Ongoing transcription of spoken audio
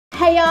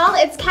Hey y'all,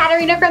 it's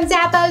Katarina from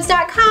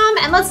Zappos.com,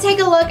 and let's take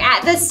a look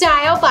at the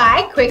style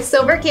by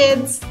Quicksilver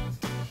Kids.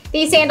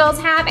 These sandals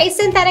have a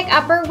synthetic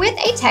upper with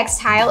a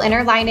textile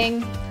inner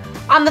lining.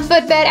 On the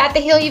footbed at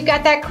the heel, you've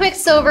got that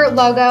Quicksilver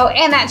logo,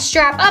 and that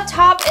strap up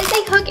top is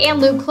a hook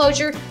and loop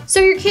closure so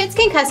your kids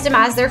can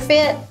customize their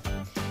fit.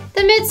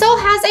 The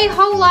midsole has a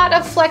whole lot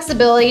of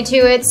flexibility to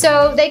it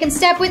so they can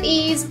step with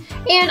ease,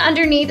 and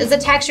underneath is a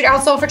textured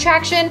outsole for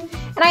traction,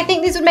 and I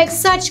think these would make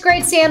such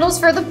great sandals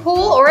for the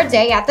pool or a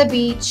day at the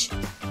beach.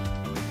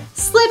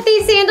 Slip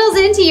these sandals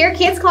into your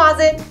kids'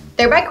 closet.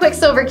 They're by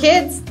Quicksilver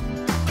Kids.